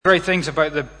Great things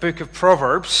about the book of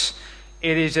Proverbs,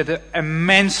 it is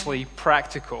immensely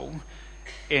practical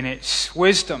in its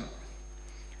wisdom.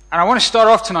 And I want to start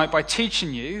off tonight by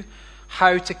teaching you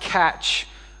how to catch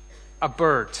a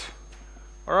bird.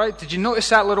 All right, did you notice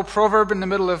that little proverb in the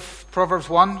middle of Proverbs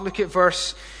 1? Look at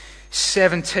verse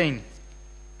 17.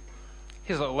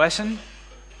 Here's a little lesson.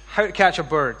 How to catch a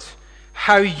bird.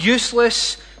 How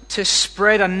useless to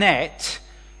spread a net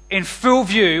in full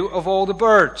view of all the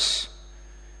birds.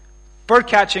 Bird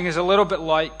catching is a little bit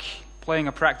like playing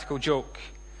a practical joke.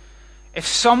 If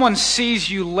someone sees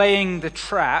you laying the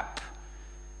trap,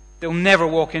 they'll never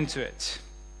walk into it.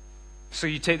 So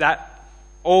you take that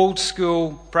old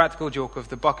school practical joke of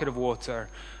the bucket of water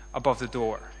above the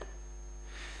door.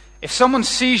 If someone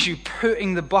sees you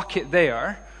putting the bucket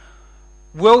there,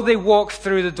 will they walk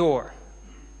through the door?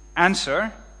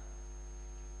 Answer: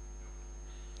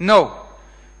 no.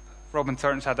 Robin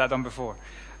Turton's had that done before.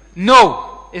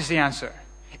 No is the answer.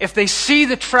 If they see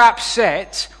the trap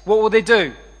set, what will they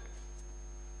do?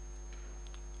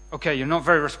 Okay, you're not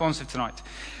very responsive tonight.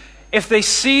 If they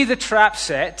see the trap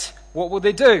set, what will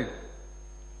they do?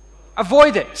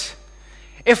 Avoid it.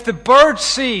 If the bird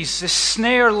sees the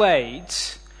snare laid,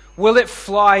 will it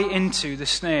fly into the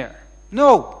snare?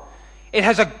 No. It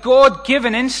has a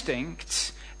God-given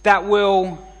instinct that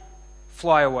will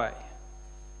fly away.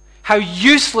 How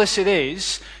useless it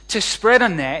is to spread a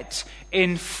net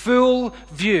in full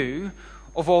view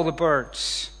of all the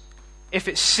birds. If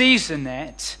it sees the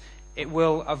net, it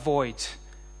will avoid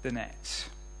the net.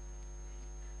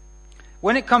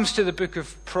 When it comes to the book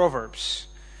of Proverbs,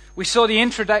 we saw the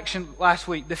introduction last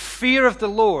week. The fear of the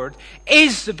Lord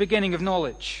is the beginning of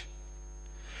knowledge.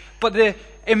 But the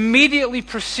immediately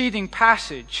preceding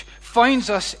passage finds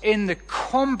us in the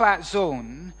combat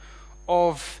zone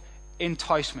of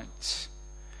enticement.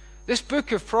 This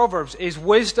book of Proverbs is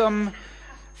wisdom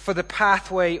for the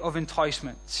pathway of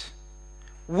enticement.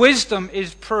 Wisdom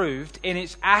is proved in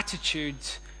its attitude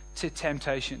to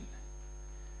temptation.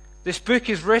 This book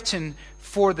is written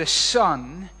for the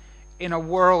son in a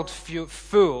world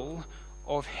full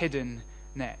of hidden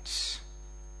nets.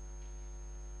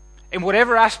 In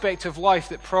whatever aspect of life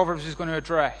that Proverbs is going to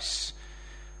address,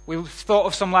 we thought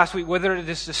of some last week, whether it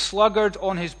is the sluggard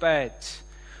on his bed,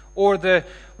 or the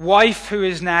wife who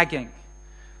is nagging,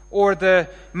 or the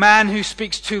man who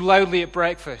speaks too loudly at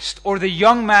breakfast, or the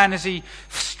young man as he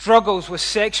struggles with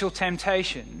sexual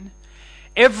temptation,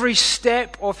 every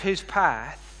step of his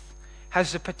path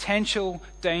has the potential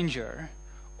danger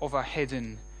of a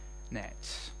hidden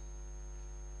net.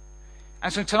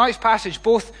 And so in tonight's passage,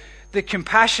 both the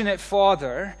compassionate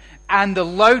father and the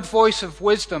loud voice of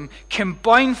wisdom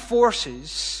combine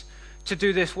forces to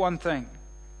do this one thing: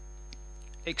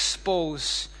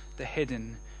 expose the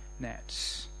hidden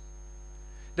nets.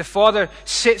 The father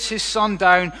sits his son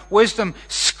down. Wisdom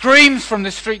screams from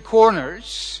the street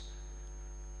corners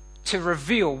to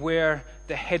reveal where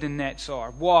the hidden nets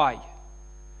are. Why?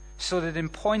 So that in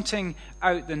pointing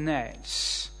out the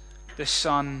nets, the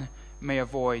son may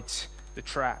avoid the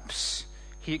traps.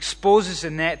 He exposes the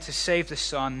net to save the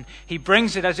son. He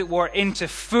brings it, as it were, into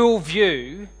full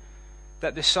view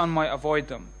that the son might avoid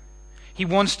them. He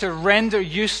wants to render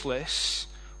useless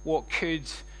what could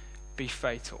be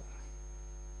fatal.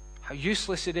 How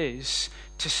useless it is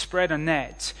to spread a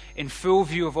net in full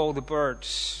view of all the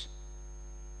birds.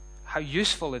 How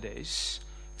useful it is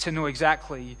to know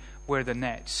exactly where the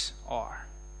nets are.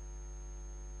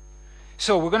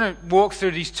 So we're going to walk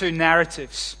through these two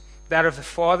narratives, that of the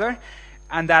father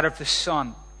and that of the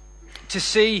son, to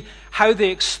see how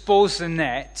they expose the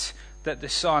net that the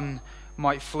son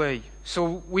might flee.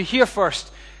 So we hear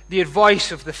first the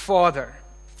advice of the father,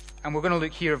 and we're going to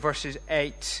look here at verses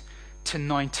 8 to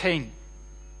 19.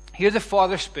 Here the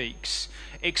father speaks,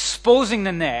 exposing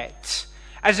the net,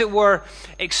 as it were,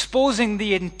 exposing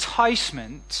the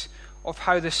enticement of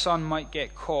how the son might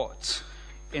get caught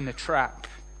in the trap.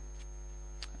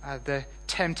 The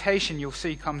temptation, you'll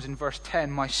see, comes in verse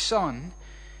 10. My son,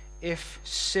 if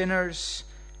sinners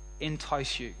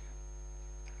entice you.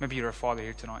 Maybe you're a father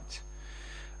here tonight.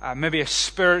 Maybe a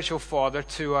spiritual father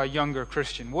to a younger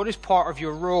Christian. What is part of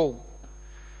your role?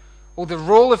 Well, the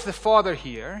role of the father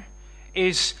here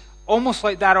is almost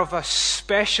like that of a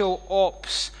special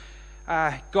ops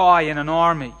guy in an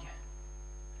army.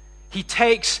 He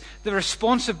takes the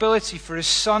responsibility for his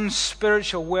son's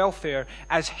spiritual welfare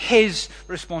as his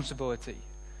responsibility.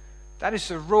 That is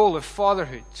the role of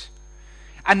fatherhood.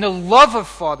 And the love of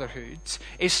fatherhood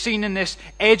is seen in this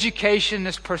education,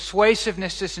 this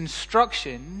persuasiveness, this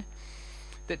instruction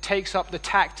that takes up the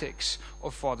tactics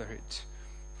of fatherhood,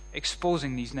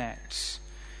 exposing these nets.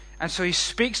 And so he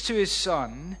speaks to his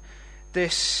son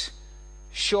this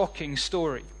shocking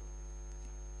story.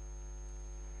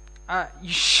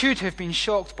 You should have been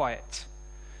shocked by it.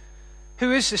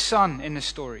 Who is the son in the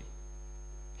story?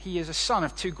 He is a son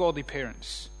of two godly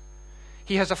parents.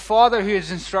 He has a father who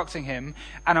is instructing him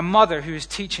and a mother who is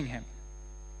teaching him.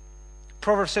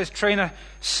 Proverbs says, train a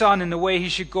son in the way he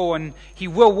should go, and he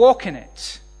will walk in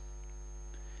it.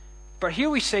 But here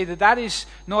we say that is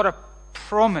not a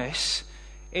promise,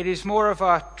 it is more of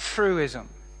a truism.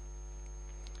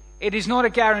 It is not a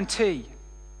guarantee.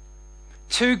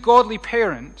 Two godly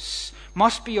parents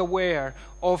must be aware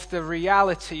of the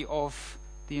reality of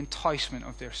the enticement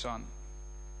of their son.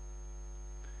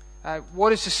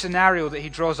 What is the scenario that he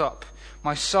draws up?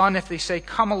 My son, if they say,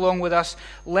 come along with us,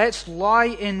 let's lie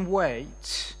in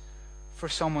wait for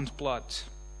someone's blood.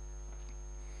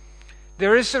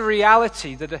 There is a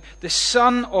reality that the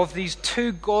son of these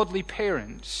two godly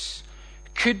parents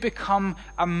could become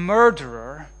a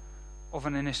murderer of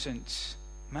an innocent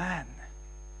man.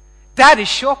 That is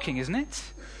shocking, isn't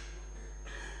it?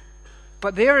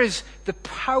 But there is the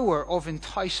power of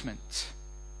enticement.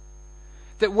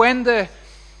 That when the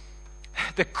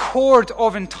cord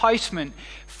of enticement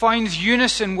finds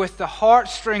unison with the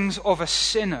heartstrings of a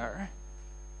sinner,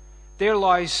 there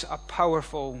lies a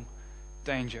powerful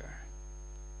danger.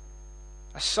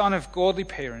 A son of godly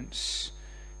parents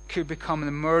could become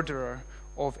the murderer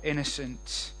of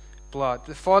innocent blood.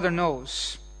 The father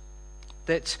knows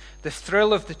that the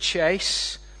thrill of the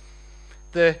chase,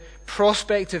 the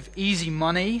prospect of easy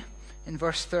money in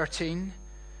verse 13,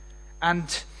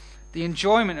 and the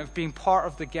enjoyment of being part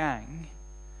of the gang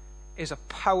is a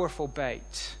powerful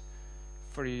bait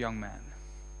for a young man.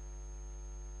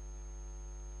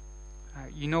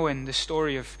 You know, in the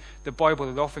story of the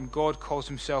Bible, that often God calls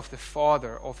himself the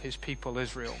father of his people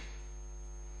Israel.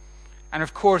 And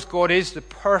of course, God is the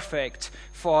perfect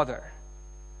father.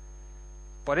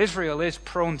 But Israel is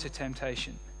prone to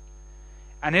temptation.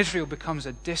 And Israel becomes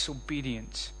a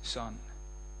disobedient son,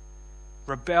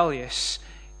 rebellious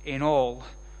in all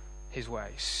his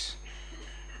ways.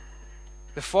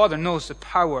 The father knows the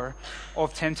power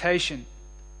of temptation.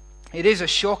 It is a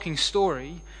shocking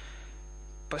story,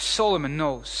 but Solomon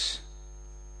knows.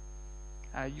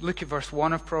 You look at verse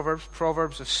 1 of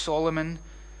Proverbs of Solomon,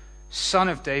 son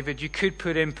of David. You could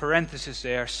put in parentheses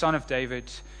there, son of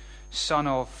David, son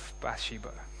of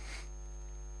Bathsheba.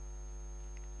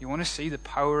 You want to see the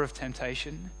power of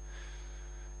temptation?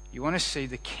 You want to see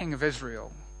the king of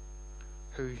Israel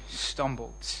who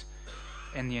stumbled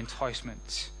in the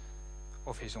enticement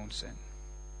of his own sin.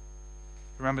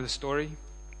 Remember the story?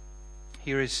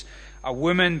 Here is a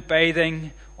woman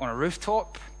bathing on a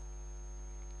rooftop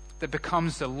that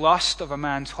becomes the lust of a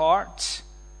man's heart,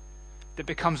 that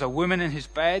becomes a woman in his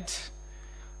bed,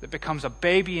 that becomes a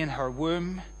baby in her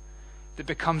womb, that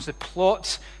becomes the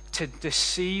plot to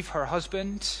deceive her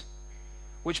husband,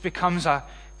 which becomes a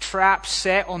trap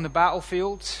set on the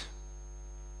battlefield,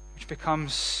 which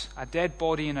becomes a dead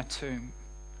body in a tomb,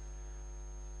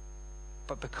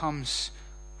 but becomes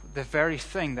the very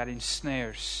thing that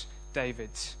ensnares David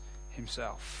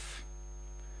himself.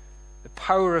 The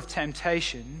power of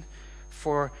temptation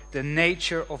for the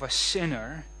nature of a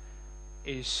sinner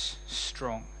is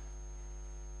strong.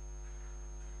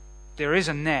 There is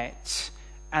a net,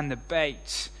 and the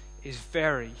bait is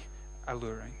very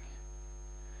alluring.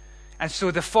 And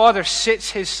so the father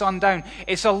sits his son down.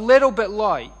 It's a little bit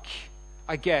like,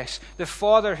 I guess, the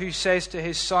father who says to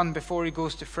his son before he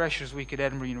goes to Freshers' Week at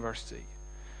Edinburgh University,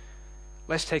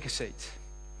 let's take a seat.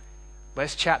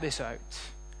 Let's chat this out.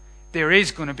 There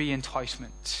is going to be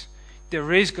enticement.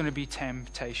 There is going to be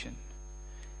temptation.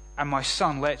 And my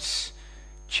son, let's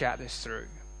chat this through.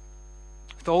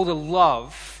 With all the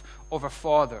love of a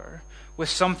father, with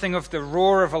something of the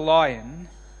roar of a lion,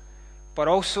 but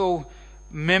also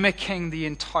mimicking the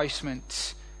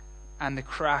enticement and the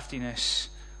craftiness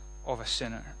of a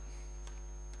sinner.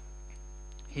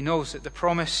 He knows that the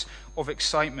promise of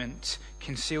excitement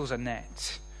conceals a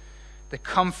net. The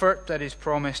comfort that is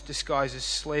promised disguises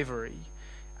slavery,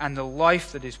 and the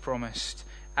life that is promised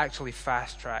actually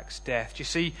fast-tracks death. Do you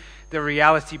see the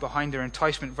reality behind their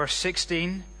enticement? Verse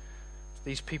 16,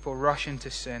 these people rush into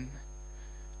sin.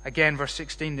 Again, verse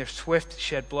 16, they're swift to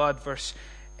shed blood. Verse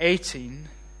 18,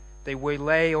 they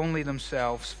waylay only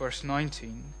themselves. Verse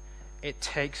 19, it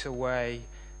takes away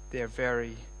their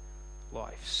very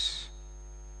lives.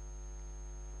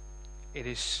 It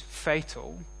is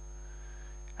fatal,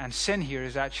 and sin here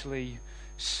is actually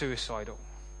suicidal.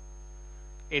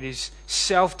 It is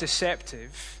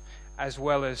self-deceptive as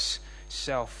well as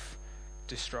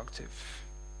self-destructive.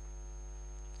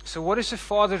 So what is the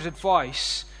father's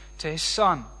advice to his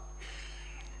Son?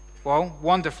 Well,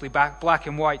 wonderfully black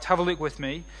and white. Have a look with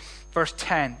me. Verse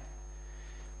 10.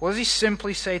 What does he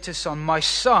simply say to his Son? My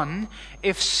son,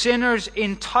 if sinners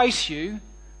entice you,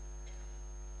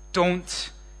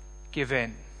 don't give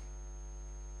in.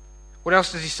 What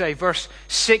else does he say? Verse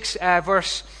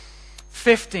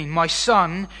 15. My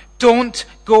son, don't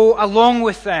go along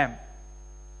with them.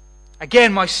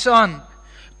 Again, my son,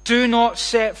 do not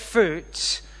set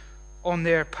foot on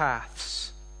their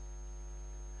paths.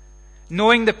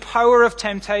 Knowing the power of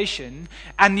temptation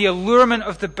and the allurement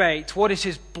of the bait, what is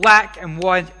his black and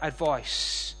white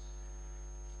advice?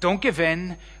 Don't give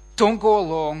in, don't go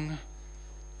along,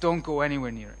 don't go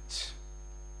anywhere near it.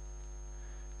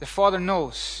 The Father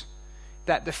knows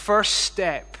that the first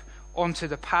step onto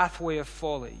the pathway of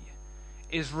folly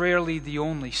is rarely the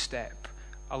only step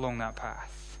along that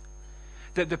path.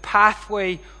 That the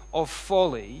pathway of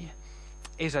folly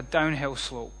is a downhill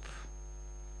slope.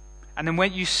 And then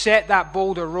when you set that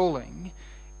boulder rolling,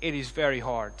 it is very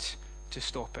hard to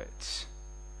stop it.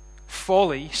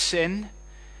 Folly, sin,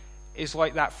 is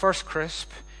like that first crisp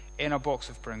in a box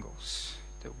of Pringles.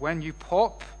 That when you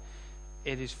pop,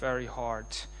 it is very hard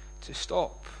to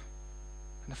stop.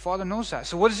 And the Father knows that.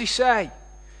 So what does he say?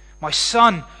 My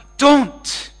son,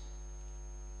 don't.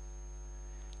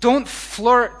 Don't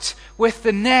flirt with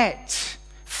the net.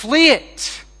 Flee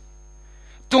it.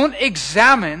 Don't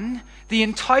examine the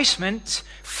enticement.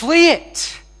 Flee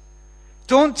it.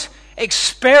 Don't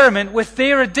experiment with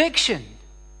their addiction.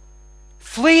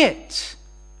 Flee it.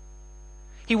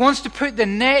 He wants to put the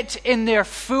net in their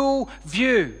full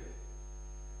view,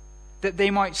 that they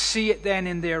might see it then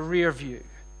in their rear view,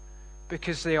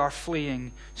 because they are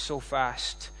fleeing so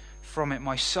fast from it.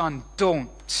 My son,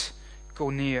 don't go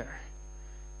near.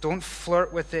 Don't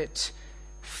flirt with it.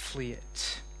 Flee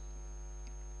it.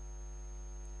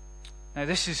 Now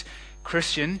this is,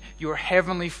 Christian, your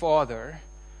heavenly Father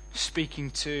speaking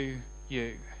to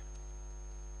you.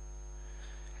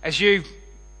 As you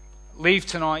leave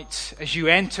tonight, as you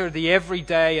enter the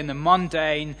everyday and the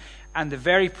mundane and the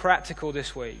very practical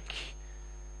this week,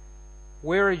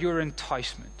 where are your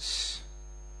enticements?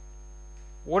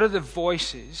 What are the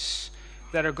voices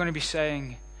that are going to be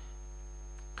saying,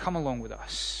 come along with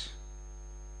us?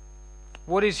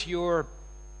 What is your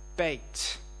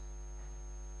bait?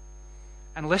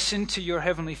 And listen to your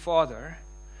heavenly Father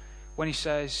when he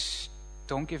says,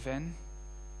 don't give in,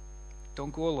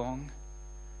 don't go along,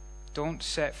 don't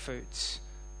set foot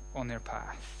on their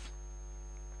path.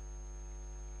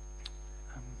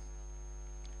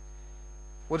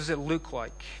 What does it look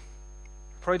like?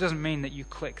 Probably doesn't mean that you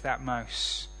click that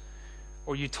mouse,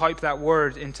 or you type that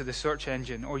word into the search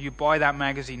engine, or you buy that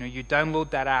magazine, or you download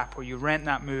that app, or you rent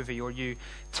that movie, or you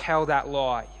tell that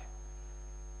lie.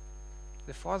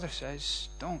 The Father says,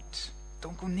 don't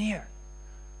go near.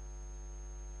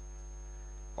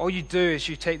 All you do is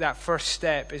you take that first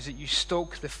step, is that you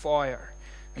stoke the fire,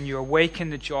 and you awaken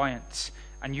the giant,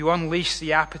 and you unleash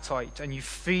the appetite, and you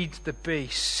feed the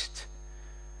beast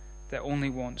that only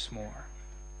wants more.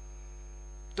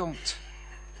 Don't.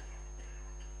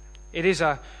 It is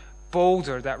a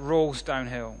boulder that rolls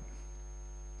downhill.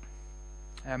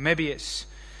 Maybe it's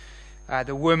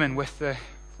the woman with the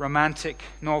romantic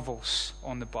novels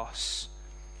on the bus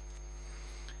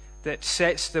that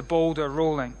sets the boulder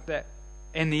rolling, that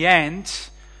in the end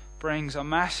brings a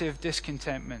massive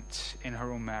discontentment in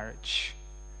her own marriage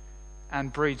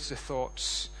and breeds the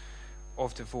thoughts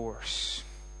of divorce.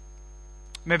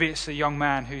 Maybe it's the young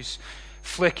man who's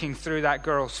flicking through that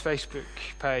girl's Facebook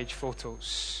page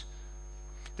photos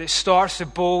that starts the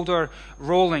boulder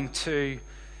rolling to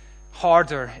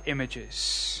harder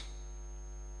images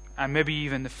and maybe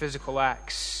even the physical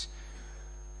acts.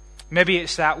 Maybe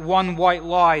it's that one white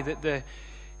lie that the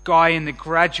guy in the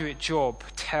graduate job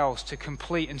tells to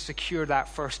complete and secure that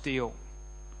first deal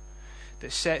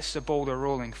that sets the boulder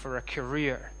rolling for a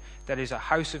career that is a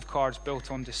house of cards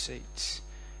built on deceit,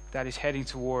 that is heading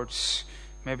towards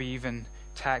maybe even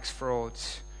tax fraud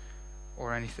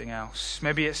or anything else.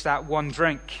 Maybe it's that one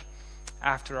drink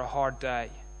after a hard day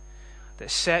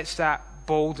that sets that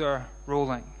boulder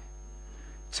rolling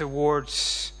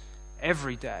towards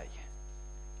every day,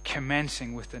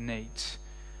 commencing with the need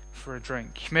for a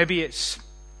drink. Maybe it's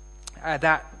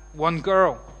that one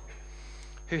girl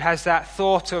who has that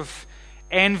thought of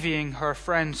envying her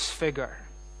friend's figure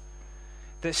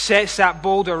that sets that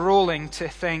boulder rolling to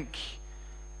think,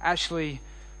 actually,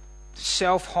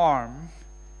 self-harm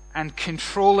and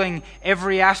controlling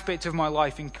every aspect of my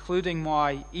life, including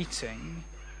my eating,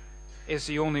 is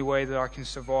the only way that I can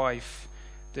survive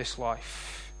this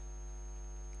life.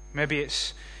 Maybe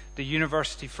it's the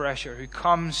university fresher who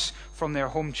comes from their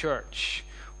home church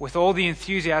with all the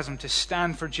enthusiasm to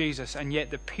stand for Jesus, and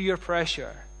yet the peer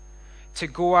pressure to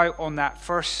go out on that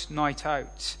first night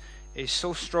out is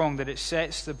so strong that it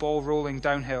sets the ball rolling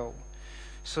downhill,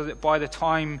 so that by the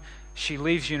time she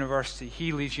leaves university,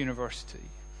 he leaves university,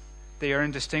 they are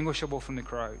indistinguishable from the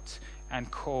crowd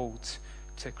and called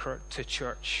to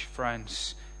church,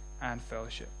 friends, and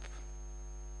fellowship.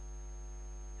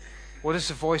 What does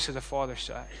the voice of the Father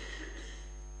say?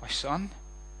 My son,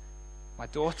 my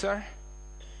daughter,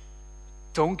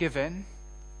 don't give in,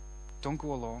 don't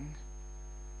go along,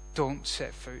 don't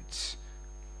set foot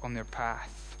on their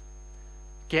path.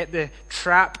 Get the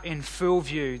trap in full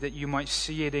view that you might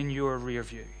see it in your rear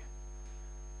view.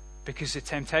 Because the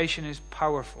temptation is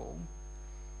powerful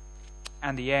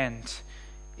and the end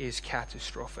is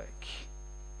catastrophic.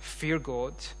 Fear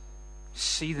God,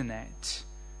 see the net,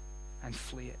 and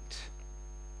flee it.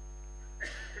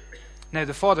 Now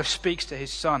the Father speaks to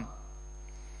his Son.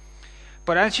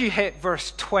 But as you hit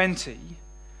verse 20,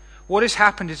 what has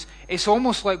happened is it's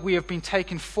almost like we have been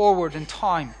taken forward in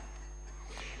time.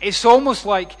 It's almost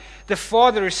like the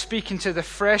Father is speaking to the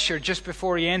fresher just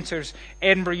before he enters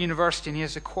Edinburgh University and he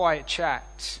has a quiet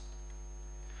chat.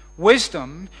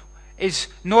 Wisdom is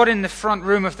not in the front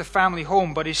room of the family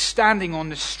home, but is standing on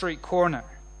the street corner.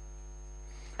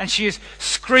 And she is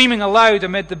screaming aloud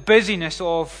amid the busyness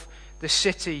of the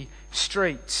city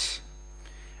streets.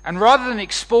 And rather than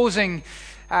exposing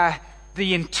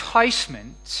the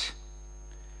enticement,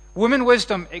 woman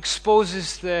wisdom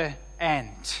exposes the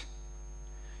end.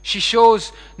 She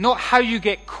shows not how you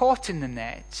get caught in the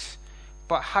net,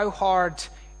 but how hard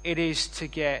it is to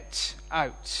get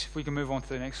out. If we can move on to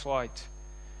the next slide.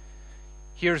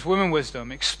 Here's woman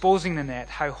wisdom exposing the net,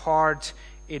 how hard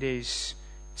it is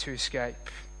to escape.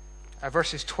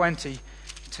 Verses 20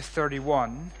 to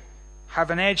 31 have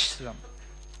an edge to them.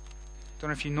 Don't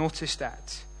know if you noticed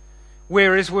that.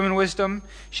 Where is woman wisdom?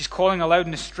 She's calling aloud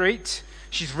in the street.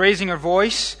 She's raising her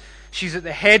voice. She's at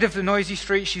the head of the noisy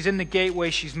street. She's in the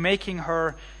gateway. She's making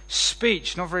her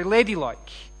speech. Not very ladylike.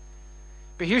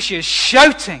 But here she is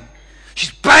shouting.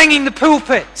 She's banging the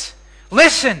pulpit.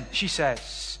 Listen, she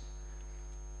says.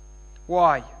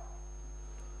 Why?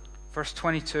 Verse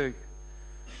 22.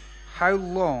 How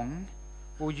long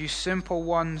will you simple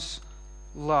ones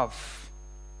love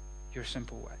your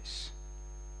simple ways?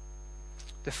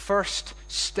 The first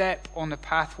step on the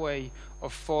pathway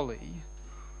of folly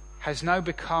has now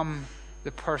become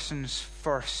the person's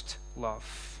first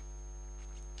love.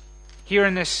 Here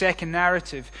in this second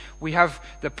narrative, we have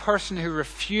the person who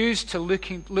refused to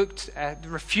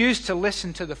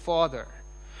listen to the Father,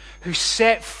 who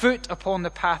set foot upon the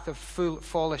path of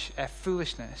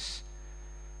foolishness,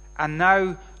 and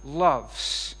now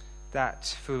loves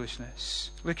that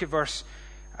foolishness. Look at verse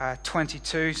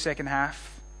 22, second half.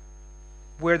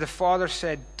 Where the Father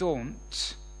said,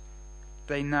 don't,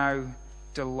 they now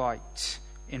delight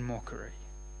in mockery.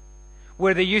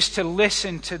 Where they used to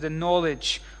listen to the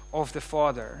knowledge of the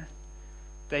Father,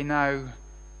 they now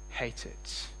hate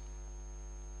it.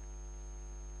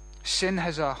 Sin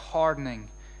has a hardening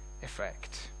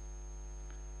effect.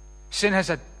 Sin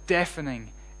has a deafening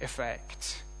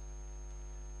effect.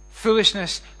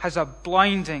 Foolishness has a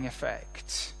blinding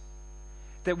effect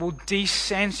that will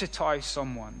desensitize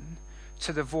someone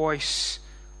to the voice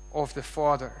of the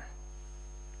Father.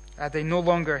 They no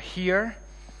longer hear,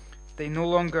 they no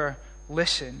longer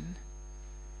listen.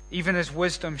 Even as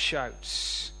wisdom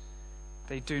shouts,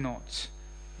 they do not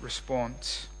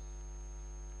respond.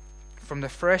 From the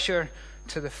fresher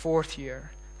to the fourth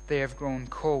year, they have grown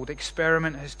cold.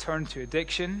 Experiment has turned to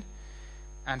addiction,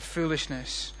 and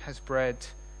foolishness has bred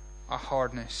a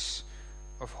hardness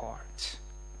of heart.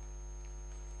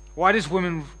 Why does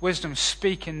woman wisdom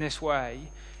speak in this way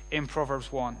in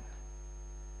Proverbs 1?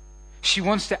 She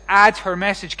wants to add her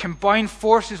message, combine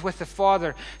forces with the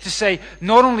Father to say,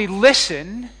 not only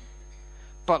listen,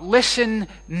 but listen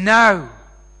now,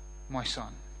 my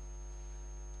son.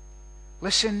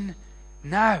 Listen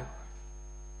now.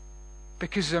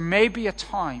 Because there may be a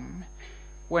time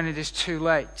when it is too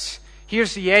late.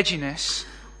 Here's the edginess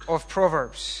of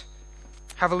Proverbs.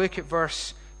 Have a look at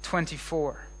verse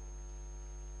 24.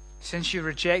 Since you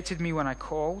rejected me when I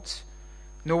called,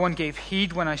 no one gave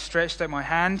heed when I stretched out my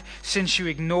hand, since you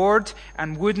ignored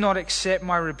and would not accept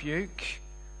my rebuke,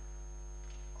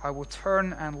 I will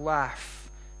turn and laugh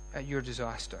at your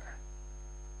disaster.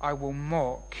 I will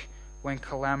mock when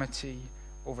calamity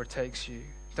overtakes you.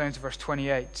 Down to verse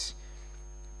 28.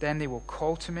 Then they will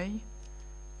call to me,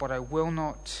 but I will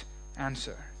not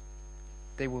answer.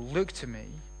 They will look to me,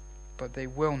 but they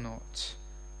will not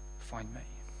find me.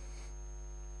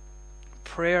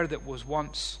 prayer that was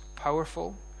once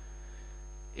powerful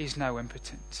is now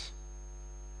impotent.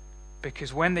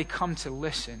 Because when they come to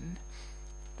listen,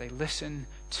 they listen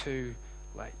too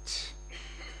late.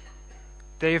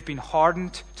 They have been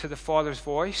hardened to the Father's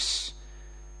voice,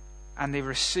 and they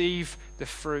receive the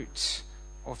fruit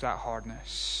of that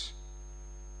hardness.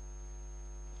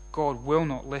 God will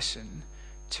not listen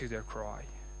to their cry.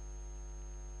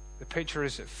 The picture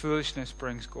is that foolishness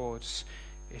brings God's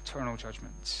eternal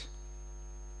judgment.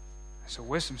 So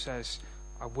wisdom says,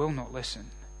 I will not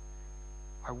listen.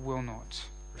 I will not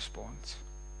respond.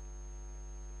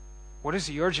 What is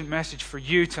the urgent message for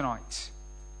you tonight?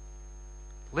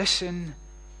 Listen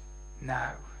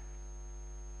now.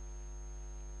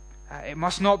 It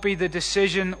must not be the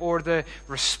decision or the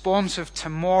response of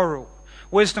tomorrow.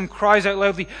 Wisdom cries out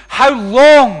loudly, how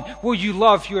long will you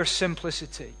love your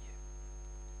simplicity?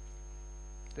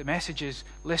 The message is,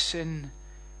 listen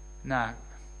now.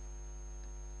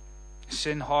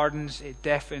 Sin hardens, it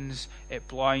deafens, it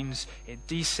blinds, it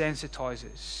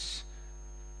desensitizes.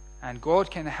 And God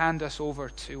can hand us over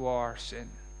to our sin.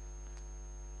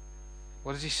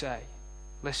 What does he say?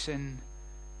 Listen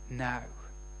now,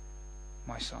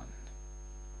 my son.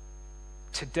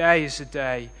 Today is the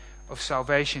day of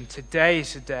salvation. Today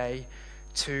is the day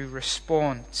to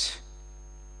respond.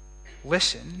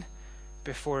 Listen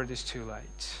before it is too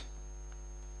late.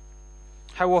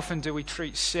 How often do we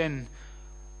treat sin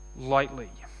lightly?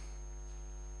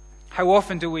 How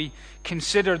often do we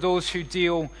consider those who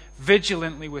deal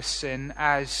vigilantly with sin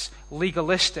as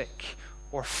legalistic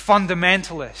or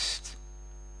fundamentalist?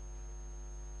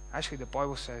 Actually, the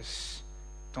Bible says,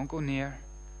 don't go near.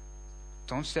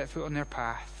 Don't step foot on their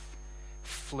path.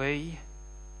 Flee.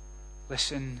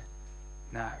 Listen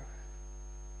now.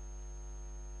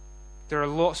 There are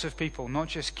lots of people, not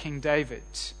just King David,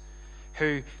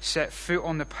 who set foot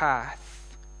on the path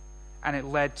and it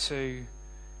led to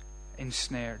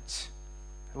ensnared.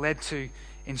 It led to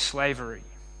slavery.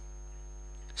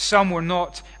 Some were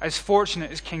not as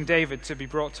fortunate as King David to be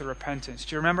brought to repentance.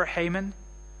 Do you remember Haman?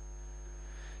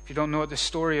 If you don't know the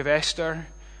story of Esther,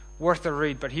 worth a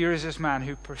read. But here is this man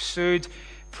who pursued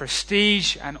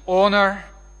prestige and honor,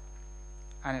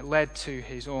 and it led to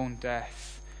his own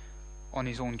death on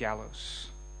his own gallows.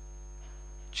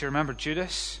 Do you remember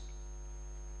Judas?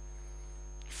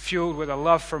 Fueled with a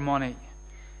love for money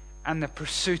and the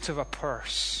pursuit of a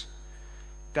purse,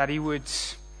 that he would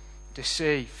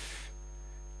deceive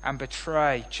and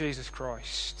betray Jesus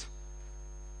Christ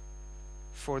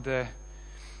for the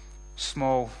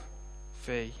small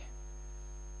fee.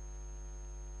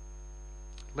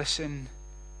 Listen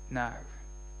now,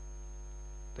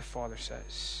 the Father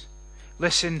says.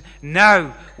 Listen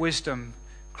now, wisdom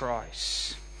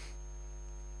cries.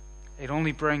 It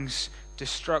only brings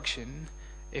destruction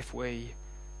if we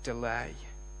delay.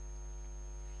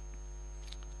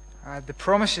 The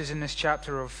promises in this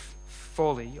chapter of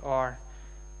folly are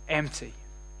empty.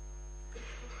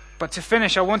 But to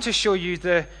finish, I want to show you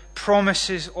the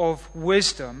promises of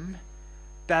wisdom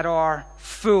that are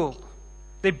full.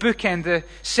 They bookend the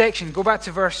section. Go back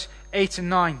to verse 8 and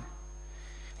 9.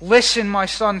 Listen, my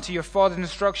son, to your father's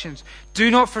instructions.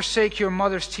 Do not forsake your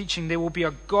mother's teaching. They will be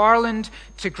a garland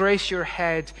to grace your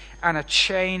head and a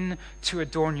chain to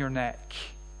adorn your neck.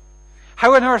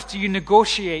 How on earth do you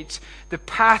negotiate the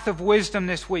path of wisdom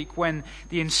this week when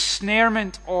the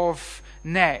ensnarement of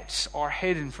nets are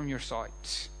hidden from your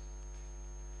sight?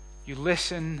 You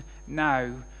listen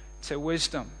now to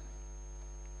wisdom.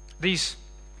 These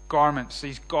garments,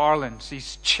 these garlands,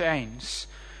 these chains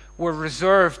were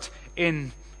reserved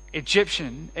in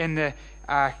the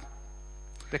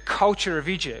culture of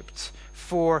Egypt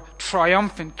for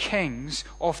triumphant kings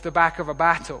off the back of a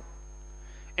battle.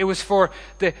 It was for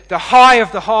the high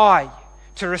of the high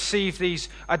to receive these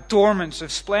adornments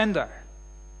of splendor.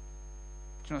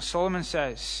 Do you know what Solomon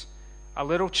says? A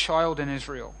little child in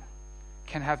Israel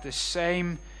can have the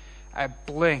same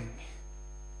bling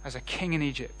as a king in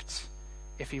Egypt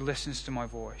if he listens to my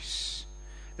voice.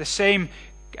 The same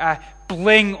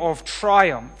bling of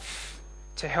triumph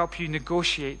to help you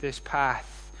negotiate this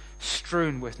path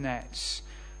strewn with nets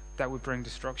that would bring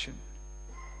destruction.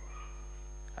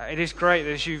 It is great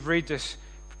that as you read this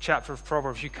chapter of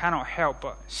Proverbs, you cannot help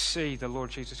but see the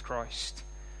Lord Jesus Christ.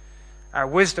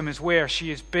 Wisdom is where she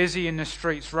is busy in the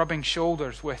streets, rubbing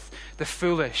shoulders with the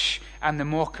foolish and the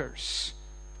mockers.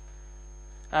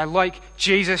 Like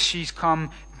Jesus, she's come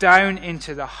down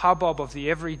into the hubbub of the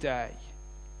everyday.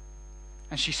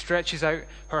 And she stretches out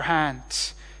her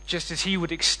hand, just as he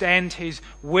would extend his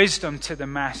wisdom to the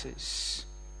masses.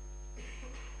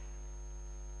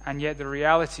 And yet the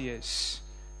reality is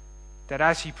that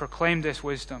as he proclaimed this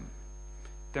wisdom,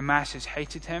 the masses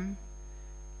hated him,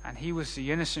 and he was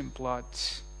the innocent blood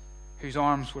whose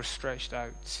arms were stretched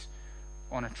out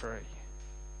on a tree.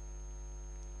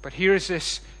 But here is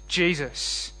this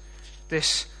Jesus,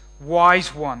 this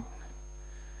wise one,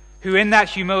 who in that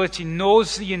humility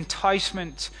knows the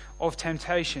enticement of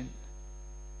temptation,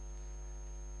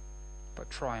 but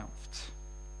triumphed.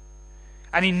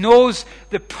 And he knows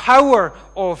the power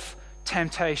of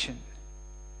temptation.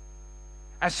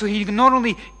 And so he not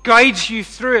only guides you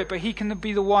through it, but he can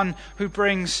be the one who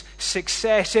brings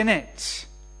success in it.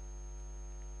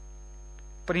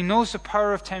 But he knows the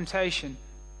power of temptation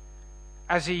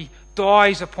as he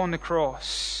dies upon the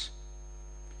cross,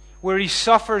 where he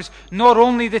suffers not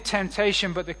only the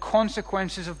temptation, but the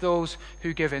consequences of those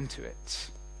who give into it.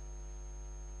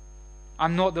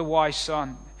 I'm not the wise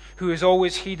son who has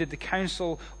always heeded the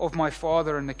counsel of my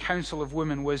father and the counsel of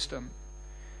women wisdom.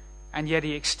 And yet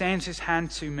he extends his hand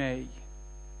to me.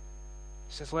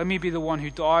 He says, let me be the one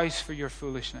who dies for your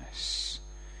foolishness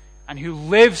and who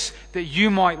lives that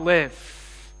you might live,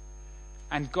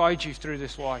 and guide you through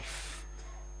this life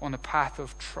on the path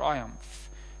of triumph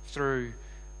through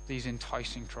these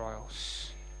enticing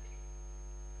trials.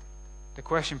 The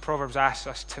question Proverbs asks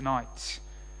us tonight: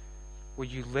 will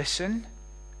you listen?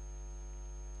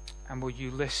 And will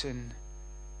you listen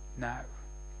now?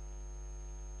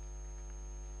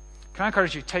 Can I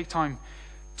encourage you to take time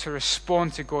to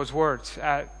respond to God's word?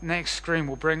 Next screen,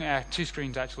 we'll bring two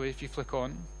screens actually, if you flick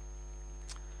on.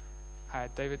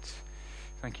 David,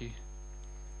 thank you.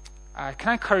 Can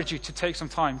I encourage you to take some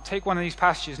time, take one of these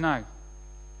passages now,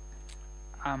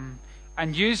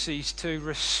 and use these to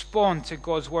respond to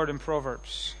God's word in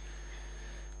Proverbs.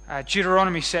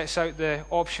 Deuteronomy sets out the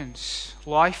options: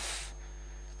 life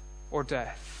or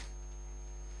death.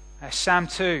 Psalm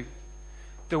 2,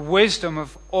 the wisdom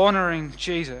of honoring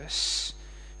Jesus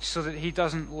so that he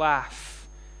doesn't laugh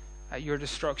at your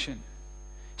destruction.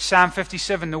 Psalm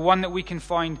 57, the one that we can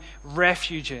find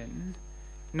refuge in,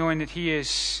 knowing that he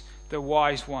is the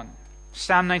wise one.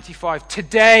 Psalm 95,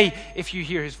 today, if you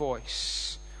hear his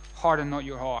voice, harden not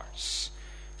your hearts.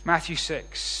 Matthew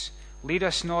 6, lead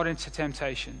us not into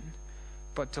temptation,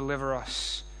 but deliver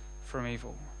us from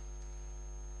evil.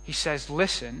 He says,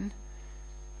 listen,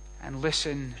 and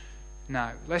listen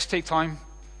now. Let's take time,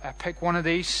 pick one of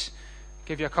these,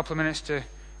 give you a couple of minutes to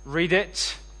read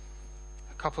it,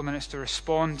 a couple of minutes to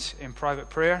respond in private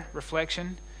prayer,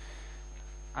 reflection,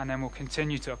 and then we'll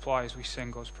continue to apply as we sing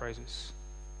God's praises.